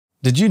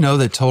Did you know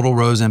that total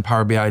rows in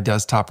Power BI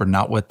Desktop are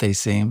not what they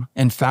seem?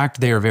 In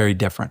fact, they are very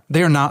different.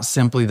 They are not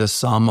simply the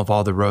sum of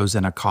all the rows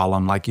in a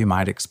column like you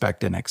might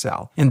expect in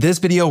Excel. In this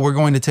video, we're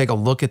going to take a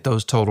look at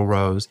those total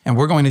rows, and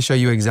we're going to show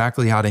you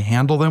exactly how to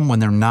handle them when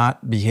they're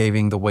not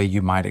behaving the way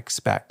you might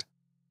expect.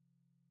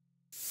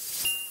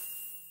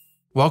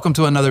 Welcome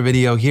to another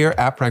video here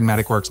at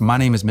Pragmatic Works. My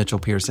name is Mitchell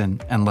Pearson,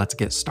 and let's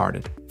get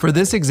started. For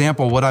this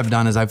example, what I've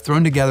done is I've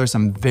thrown together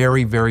some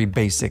very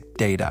basic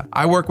data.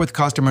 I work with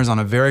customers on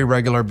a very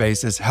regular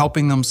basis,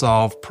 helping them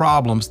solve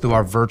problems through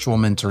our virtual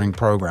mentoring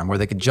program, where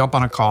they could jump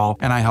on a call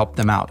and I help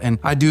them out. And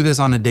I do this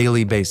on a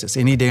daily basis.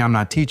 Any day I'm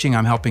not teaching,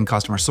 I'm helping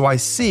customers. So I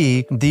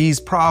see these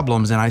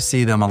problems and I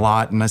see them a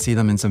lot, and I see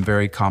them in some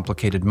very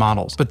complicated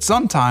models. But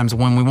sometimes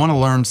when we want to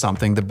learn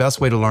something, the best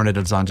way to learn it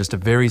is on just a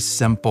very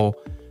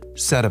simple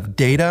set of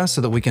data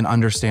so that we can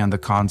understand the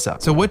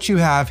concept. So what you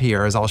have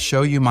here is I'll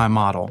show you my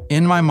model.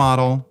 In my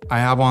model, I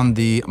have on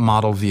the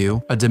model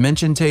view a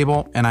dimension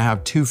table, and I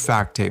have two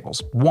fact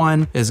tables.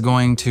 One is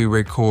going to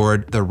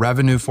record the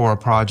revenue for a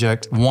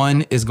project.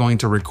 One is going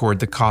to record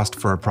the cost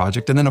for a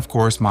project. And then of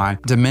course, my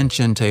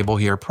dimension table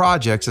here,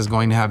 projects, is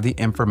going to have the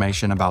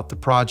information about the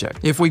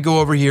project. If we go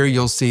over here,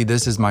 you'll see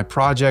this is my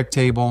project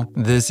table.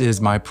 This is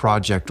my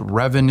project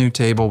revenue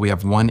table. We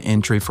have one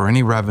entry for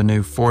any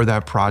revenue for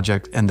that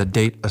project and the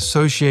date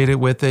associated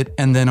with it.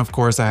 And then of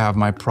course I have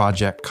my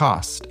project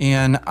cost.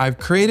 And I've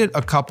created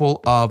a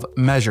couple of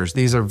measures.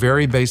 These are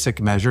very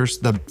basic measures.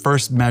 The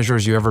first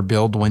measures you ever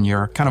build when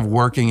you're kind of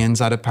working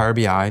inside of Power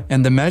BI.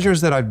 And the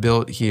measures that I've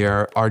built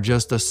here are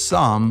just a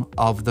sum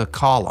of the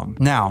column.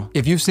 Now,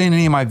 if you've seen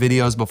any of my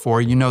videos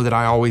before, you know that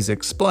I always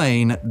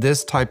explain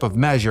this type of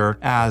measure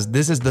as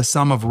this is the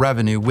sum of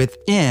revenue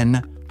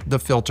within the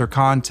filter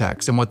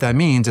context. And what that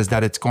means is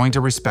that it's going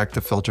to respect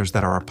the filters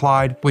that are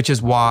applied, which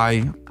is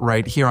why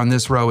right here on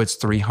this row, it's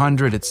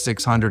 300, it's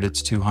 600,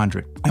 it's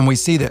 200. And we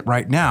see that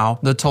right now,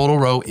 the total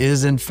row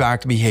is in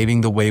fact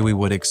behaving the way we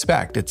would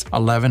expect. It's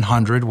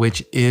 1100,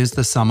 which is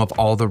the sum of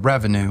all the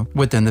revenue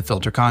within the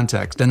filter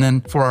context. And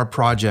then for our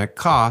project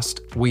cost,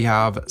 we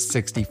have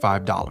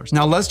 $65.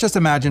 Now let's just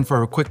imagine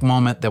for a quick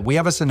moment that we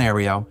have a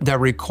scenario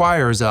that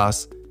requires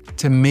us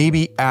to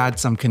maybe add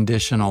some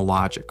conditional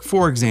logic.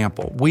 For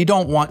example, we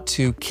don't want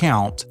to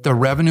count the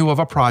revenue of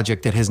a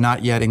project that has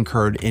not yet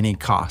incurred any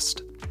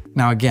cost.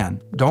 Now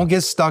again, don't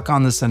get stuck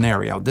on the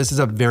scenario. This is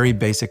a very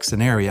basic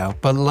scenario,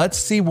 but let's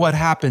see what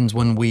happens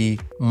when we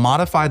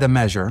modify the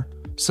measure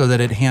so that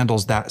it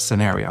handles that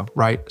scenario,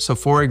 right? So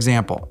for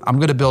example, I'm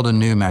going to build a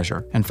new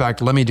measure. In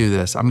fact, let me do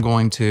this. I'm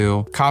going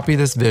to copy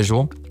this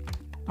visual.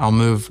 I'll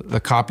move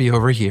the copy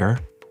over here.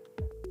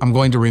 I'm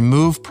going to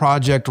remove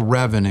project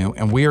revenue,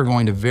 and we are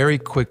going to very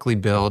quickly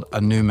build a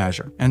new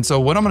measure. And so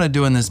what I'm going to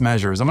do in this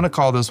measure is I'm going to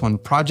call this one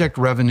project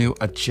revenue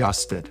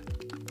adjusted.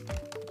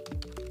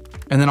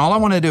 And then all I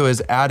want to do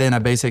is add in a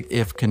basic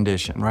if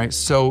condition, right?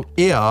 So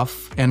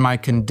if, and my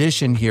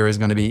condition here is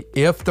going to be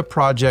if the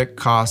project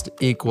cost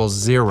equals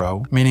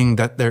 0, meaning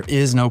that there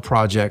is no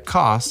project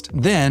cost,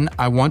 then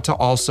I want to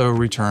also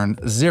return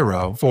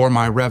 0 for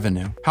my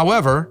revenue.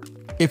 However,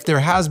 if there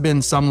has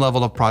been some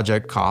level of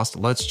project cost,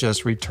 let's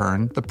just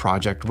return the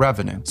project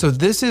revenue. So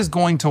this is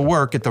going to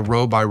work at the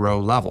row by row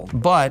level,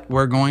 but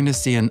we're going to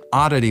see an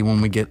oddity when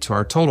we get to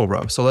our total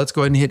row. So let's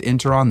go ahead and hit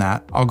enter on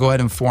that. I'll go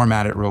ahead and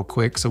format it real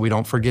quick so we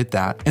don't forget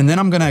that. And then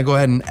I'm gonna go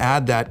ahead and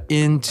add that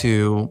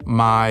into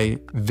my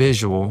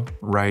visual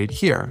right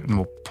here, and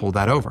we'll pull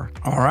that over.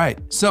 All right,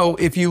 so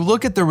if you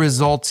look at the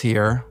results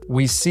here,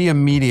 we see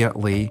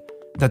immediately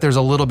that there's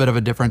a little bit of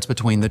a difference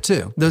between the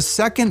two. The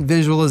second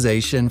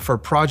visualization for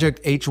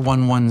project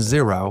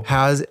H110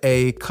 has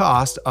a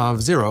cost of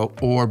 0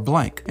 or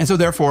blank. And so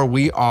therefore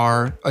we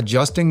are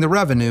adjusting the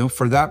revenue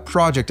for that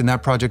project and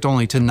that project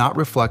only to not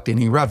reflect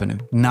any revenue,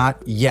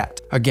 not yet.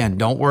 Again,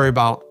 don't worry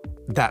about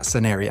that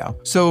scenario.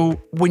 So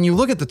when you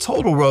look at the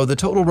total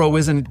row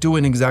isn't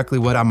doing exactly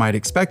what I might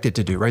expect it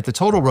to do, right? The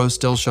total row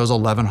still shows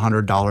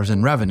 $1,100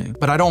 in revenue,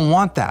 but I don't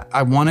want that.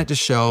 I want it to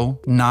show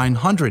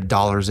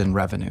 $900 in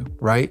revenue,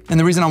 right? And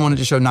the reason I want it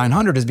to show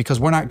 900 is because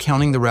we're not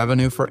counting the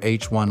revenue for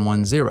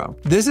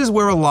H110. This is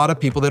where a lot of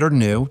people that are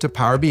new to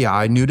Power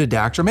BI, new to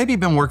DAX, or maybe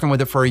been working with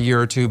it for a year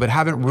or two, but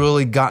haven't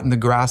really gotten the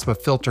grasp of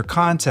filter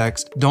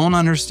context, don't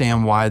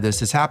understand why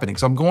this is happening.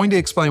 So I'm going to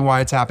explain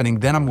why it's happening.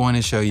 Then I'm going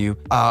to show you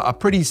a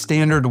pretty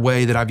standard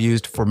way that I've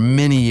used for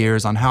many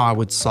years on how I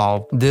would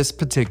solve this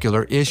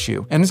particular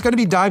issue. And it's going to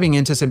be diving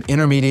into some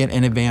intermediate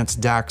and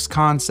advanced DAX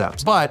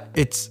concepts, but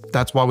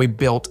that's why we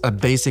built a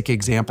basic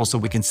example so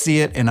we can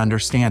see it and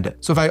understand it.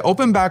 So if I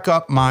open back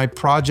up my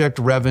project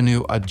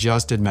revenue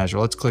adjusted measure,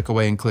 let's click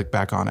away and click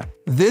back on it.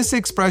 This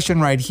expression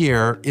right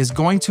here is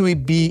going to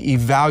be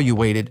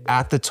evaluated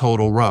at the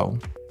total row.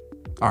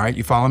 All right,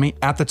 you follow me?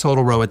 At the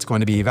total row, it's going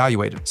to be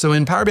evaluated. So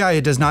in Power BI,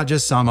 it does not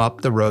just sum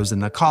up the rows in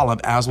the column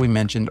as we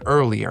mentioned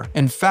earlier.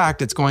 In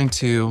fact, it's going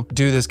to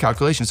do this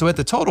calculation. So at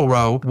the total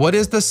row, what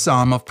is the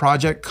sum of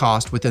project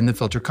cost within the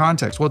filter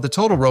context? Well, at the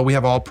total row, we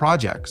have all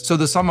projects. So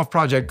the sum of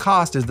project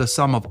cost is the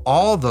sum of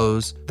all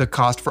those, the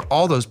cost for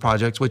all those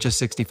projects, which is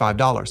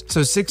 $65.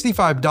 So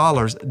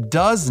 $65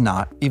 does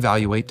not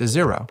evaluate to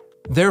 0.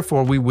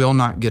 Therefore, we will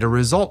not get a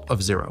result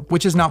of 0,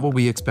 which is not what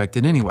we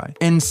expected anyway.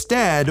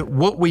 Instead,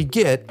 what we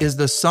get is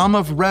the sum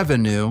of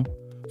revenue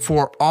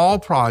for all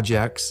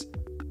projects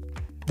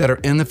that are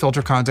in the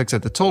filter context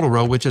at the total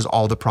row, which is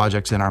all the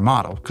projects in our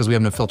model, because we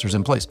have no filters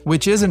in place,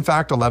 which is in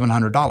fact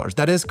 $1,100.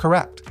 That is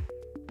correct.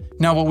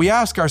 Now, what we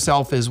ask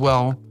ourselves is,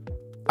 well,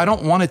 I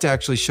don't want it to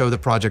actually show the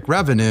project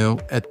revenue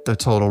at the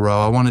total row.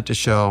 I want it to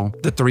show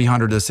the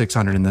 300, the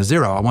 600, and the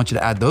 0. I want you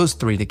to add those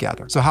three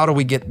together. So how do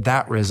we get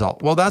that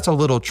result? Well, that's a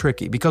little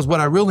tricky, because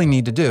what I really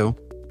need to do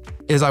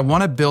is I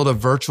want to build a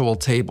virtual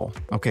table.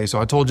 Okay, so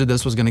I told you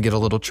this was going to get a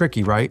little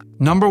tricky, right?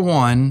 Number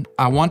one,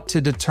 I want to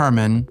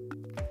determine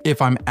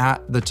if I'm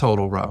at the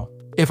total row.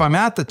 If I'm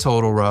at the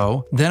total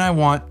row, then I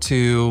want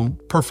to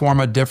perform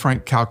a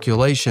different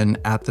calculation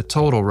at the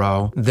total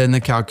row than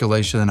the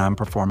calculation that I'm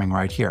performing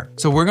right here.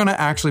 So we're going to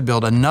actually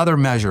build another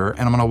measure,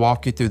 and I'm going to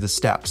walk you through the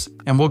steps.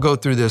 And we'll go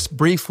through this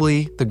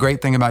briefly. The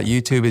great thing about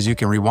YouTube is you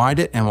can rewind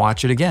it and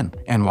watch it again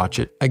and watch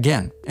it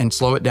again and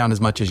slow it down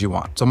as much as you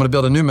want. So I'm going to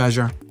build a new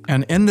measure.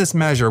 And in this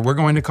measure, we're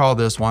going to call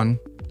this one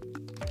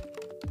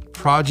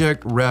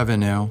project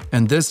revenue.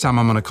 And this time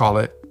I'm going to call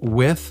it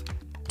with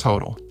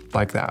total.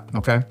 Like that,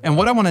 okay? And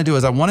what I want to do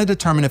is I want to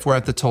determine if we're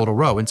at the total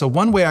row. And so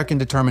one way I can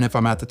determine if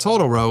I'm at the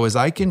total row is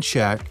I can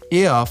check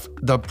if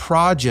the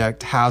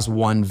project has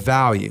one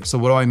value. So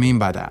what do I mean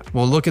by that?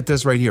 Well, look at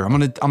this right here. I'm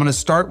gonna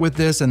start with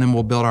this and then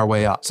we'll build our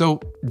way up. So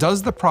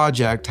does the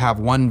project have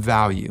one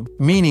value?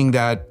 Meaning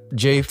that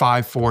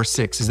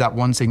J546, is that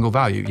one single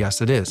value? Yes,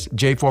 it is.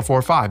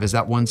 J445, is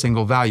that one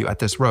single value at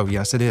this row?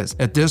 Yes, it is.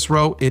 At this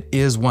row, it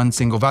is one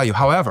single value.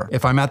 However,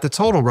 if I'm at the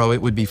total row,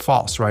 it would be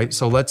false, right?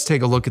 So let's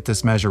take a look at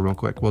this measure real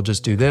quick. We'll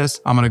just do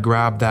this. I'm gonna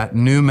grab that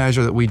new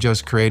measure that we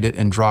just created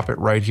and drop it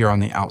right here on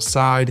the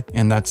outside.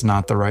 And that's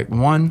not the right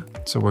one.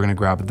 So we're gonna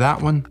grab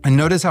that one. And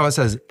notice how it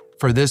says,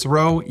 for this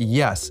row,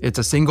 yes, it's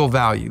a single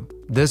value.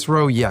 This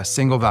row, yes,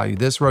 single value.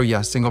 This row,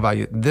 yes, single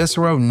value. This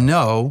row,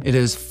 no, it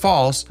is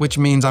false, which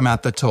means I'm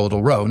at the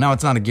total row. Now,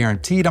 it's not a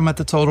guaranteed I'm at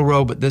the total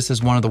row, but this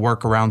is one of the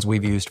workarounds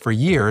we've used for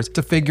years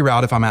to figure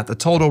out if I'm at the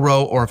total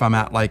row or if I'm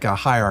at like a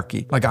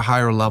hierarchy, like a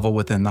higher level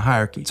within the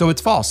hierarchy. So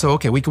it's false. So,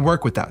 okay, we can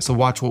work with that. So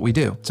watch what we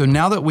do. So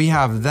now that we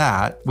have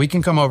that, we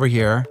can come over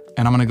here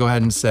and I'm gonna go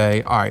ahead and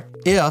say, all right,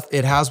 if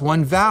it has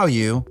one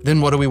value,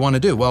 then what do we wanna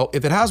do? Well,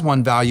 if it has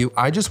one value,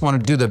 I just wanna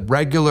do the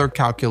regular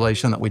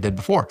calculation that we did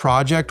before,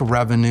 project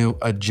revenue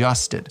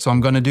adjusted. So I'm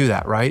gonna do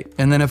that, right?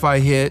 And then if I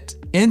hit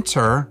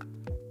enter,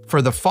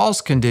 for the false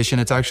condition,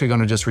 it's actually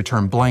gonna just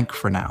return blank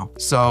for now.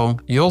 So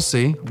you'll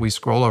see, we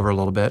scroll over a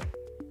little bit,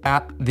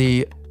 at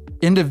the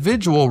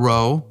individual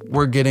row,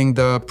 we're getting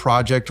the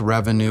project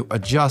revenue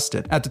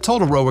adjusted. At the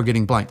total row, we're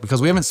getting blank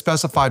because we haven't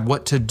specified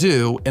what to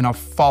do in a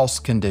false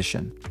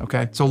condition,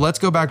 okay? So let's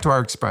go back to our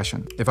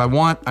expression. If I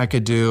want, I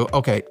could do,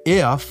 okay,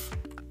 if,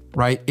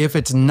 right? If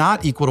it's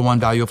not equal to one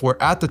value, if we're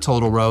at the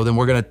total row, then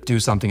we're gonna do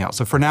something else.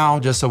 So for now,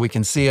 just so we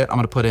can see it, I'm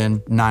gonna put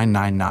in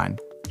 999.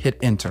 Hit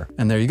enter,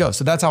 and there you go.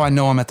 So that's how I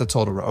know I'm at the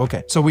total row.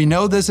 Okay, so we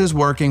know this is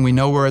working. We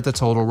know we're at the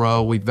total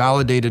row. We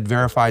validated,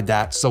 verified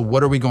that. So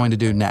what are we going to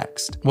do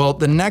next? Well,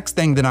 the next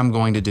thing that I'm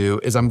going to do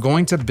is I'm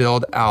going to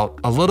build out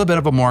a little bit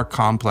of a more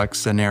complex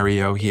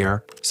scenario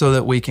here so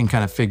that we can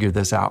kind of figure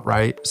this out,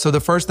 right? So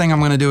the first thing I'm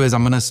gonna do is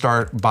I'm gonna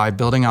start by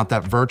building out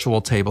that virtual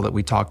table that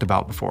we talked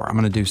about before. I'm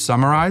gonna do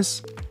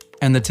summarize.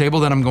 And the table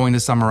that I'm going to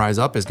summarize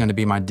up is going to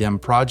be my dim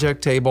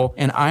project table.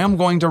 And I am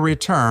going to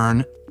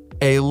return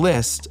a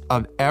list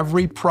of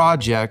every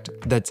project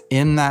that's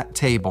in that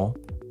table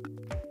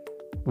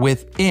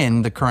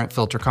within the current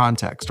filter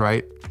context,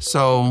 right?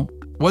 So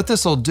what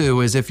this will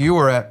do is if you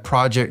were at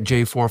project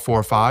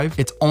J445,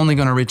 it's only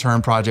going to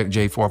return project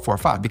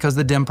J445 because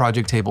the dim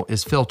project table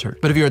is filtered.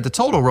 But if you're at the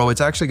total row, it's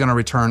actually going to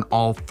return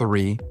all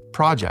three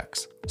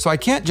projects. So I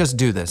can't just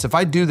do this. If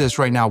I do this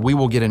right now, we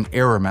will get an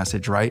error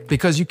message, right?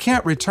 Because you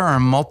can't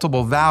return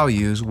multiple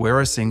values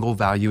where a single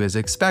value is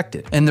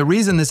expected. And the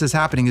reason this is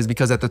happening is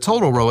because at the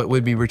total row, it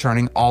would be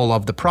returning all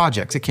of the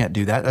projects. It can't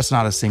do that. That's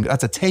not a single,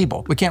 that's a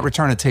table. We can't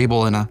return a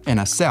table in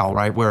a cell,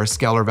 right? Where a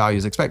scalar value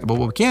is expected. But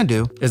what we can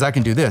do is I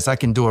can do this. I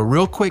can do a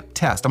real quick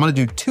test. I'm gonna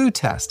do two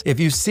tests. If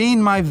you've seen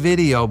my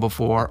video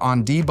before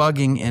on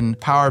debugging in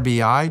Power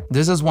BI,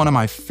 this is one of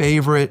my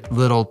favorite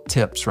little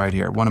tips right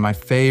here. One of my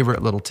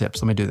favorite little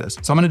tips. Let me do this.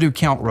 So I'm gonna do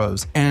count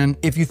rows. And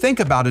if you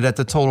think about it at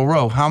the total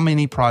row, how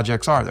many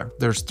projects are there?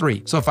 There's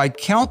 3. So if I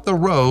count the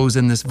rows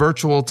in this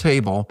virtual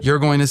table, you're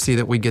going to see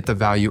that we get the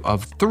value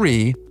of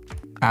 3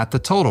 at the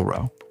total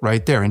row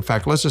right there. In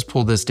fact, let's just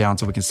pull this down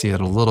so we can see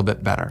it a little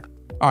bit better.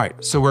 All right,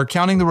 so we're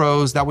counting the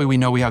rows. That way we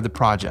know we have the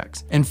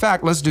projects. In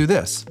fact, let's do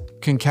this.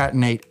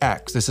 concatenate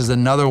X. This is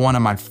another one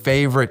of my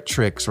favorite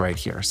tricks right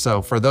here.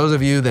 So for those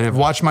of you that have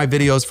watched my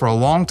videos for a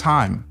long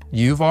time,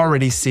 you've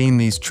already seen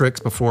these tricks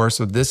before,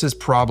 so this is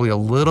probably a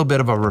little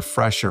bit of a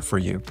refresher for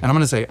you. And I'm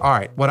gonna say, all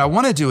right, what I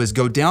wanna do is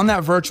go down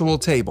that virtual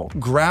table,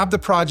 grab the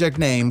project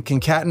name,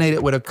 concatenate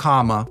it with a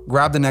comma,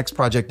 grab the next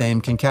project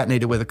name,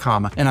 concatenate it with a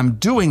comma. And I'm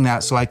doing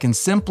that so I can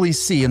simply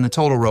see in the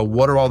total row,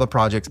 what are all the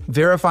projects,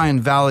 verify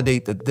and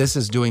validate that this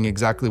is doing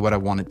exactly what I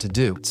want it to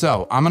do.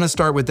 So I'm gonna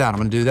start with that. I'm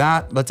gonna do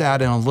that. Let's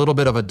add in a little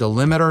bit of a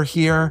delimiter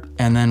here,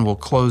 and then we'll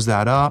close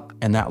that up,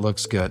 and that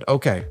looks good.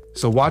 Okay.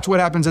 So watch what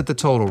happens at the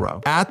total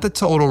row. At the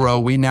total row,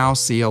 we now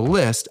see a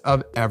list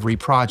of every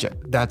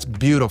project. That's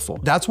beautiful.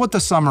 That's what the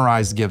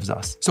summarize gives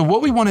us. So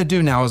what we want to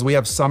do now is we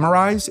have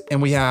summarize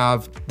and we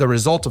have the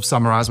result of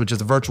summarize, which is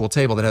the virtual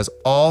table that has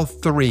all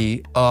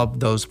 3 of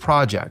those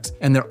projects,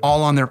 and they're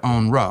all on their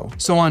own row.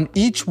 So on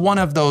each one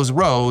of those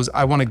rows,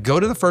 I want to go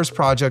to the first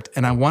project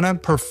and I want to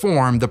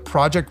perform the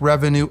project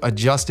revenue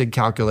adjusted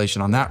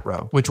calculation on that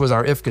row, which was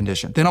our if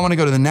condition. Then I want to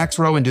go to the next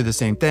row and do the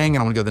same thing.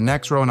 And I want to go to the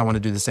next row and I want to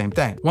do the same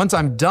thing. Once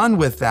I'm done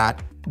with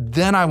that,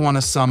 then I want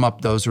to sum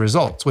up those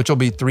results, which will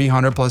be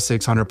 300 plus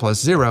 600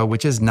 plus 0,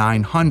 which is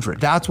 900.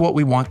 That's what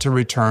we want to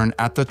return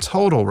at the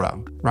total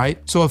row, right?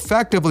 So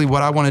effectively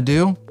what I want to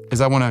do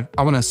is I want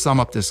to sum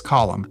up this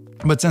column.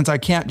 But since I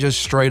can't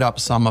just straight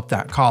up sum up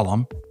that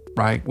column,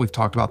 right? We've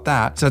talked about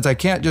that. Since I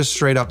can't just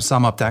straight up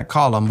sum up that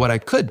column, what I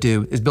could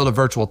do is build a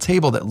virtual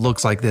table that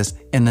looks like this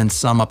and then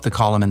sum up the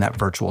column in that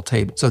virtual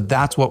table. So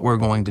that's what we're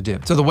going to do.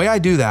 So the way I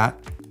do that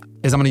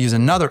is I'm going to use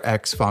another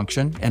X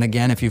function. And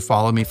again, if you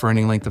follow me for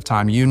any length of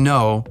time, you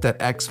know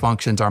that X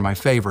functions are my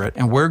favorite.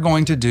 And we're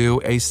going to do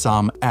a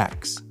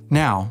SUMX.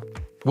 Now,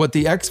 what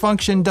the X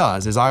function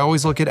does is I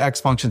always look at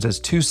X functions as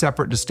 2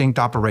 separate distinct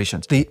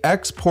operations. The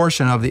X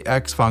portion of the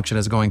X function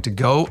is going to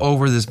go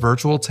over this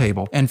virtual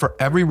table, and for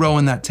every row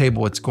in that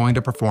table, it's going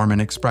to perform an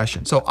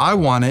expression. So I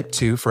want it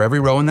to, for every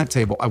row in that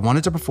table, I want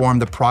it to perform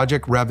the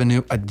project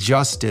revenue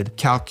adjusted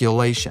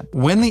calculation.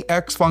 When the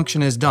X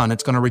function is done,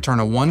 it's going to return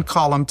a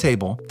 1-column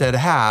table that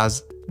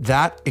has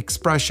that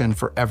expression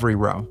for every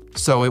row.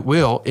 So it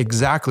will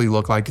exactly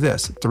look like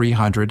this: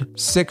 300,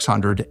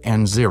 600,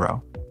 and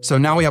 0. So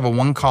now we have a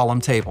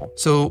 1-column table.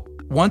 So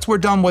once we're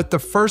done with the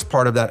first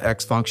part of that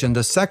X function,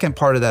 the second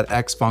part of that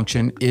X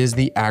function is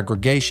the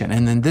aggregation.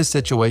 And in this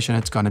situation,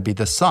 it's going to be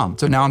the sum.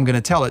 So now I'm going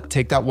to tell it,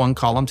 take that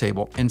 1-column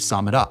table and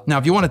sum it up. Now,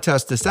 if you want to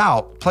test this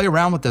out, play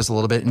around with this a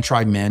little bit and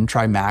try min,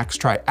 try max,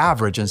 try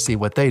average, and see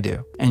what they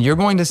do. And you're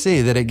going to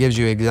see that it gives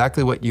you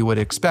exactly what you would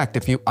expect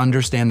if you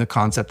understand the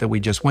concept that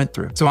we just went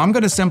through. So I'm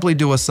going to simply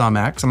do a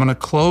SUMX. I'm going to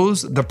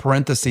close the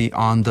parenthesis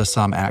on the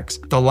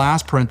SUMX. The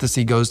last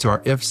parenthesis goes to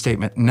our if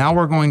statement. Now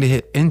we're going to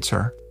hit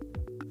enter,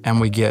 and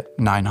we get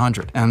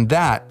 900. And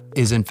that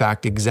is in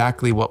fact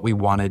exactly what we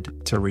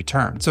wanted to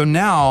return. So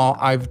now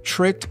I've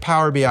tricked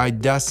Power BI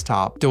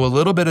Desktop to a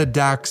little bit of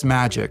DAX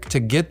magic to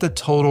get the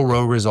total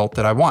row result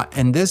that I want.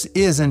 And this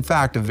is in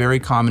fact a very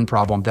common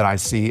problem that I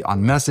see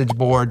on message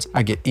boards.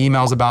 I get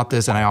emails about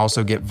this, and I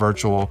also get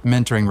virtual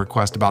mentoring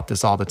requests about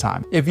this all the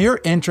time. If you're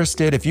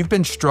interested, if you've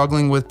been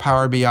struggling with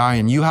Power BI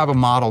and you have a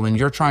model and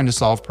you're trying to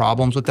solve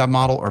problems with that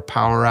model, or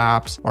Power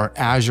Apps or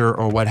Azure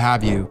or what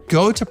have you,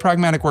 go to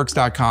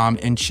pragmaticworks.com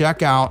and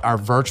check out our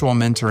virtual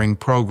mentoring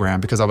program,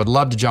 because I would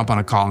love to jump on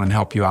a call and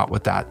help you out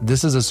with that.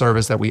 This is a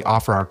service that we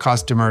offer our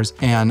customers,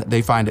 and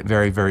they find it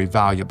very, very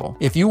valuable.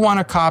 If you want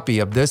a copy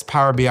of this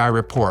Power BI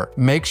report,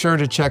 make sure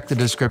to check the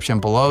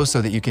description below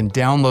so that you can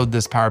download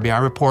this Power BI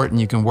report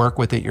and you can work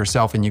with it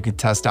yourself and you can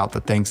test out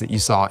the things that you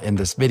saw in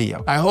this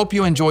video. I hope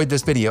you enjoyed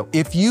this video.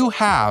 If you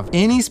have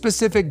any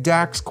specific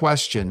DAX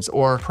questions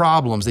or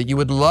problems that you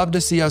would love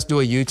to see us do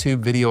a YouTube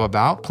video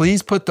about,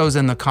 please put those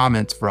in the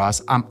comments for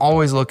us. I'm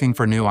always looking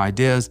for new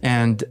ideas,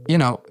 and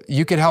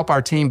you could help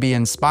our team be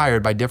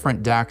inspired by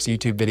different DAX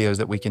YouTube videos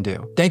that we can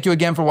do. Thank you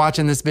again for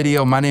watching this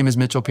video. My name is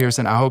Mitchell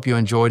Pearson. I hope you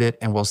enjoyed it,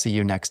 and we'll see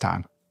you next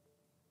time.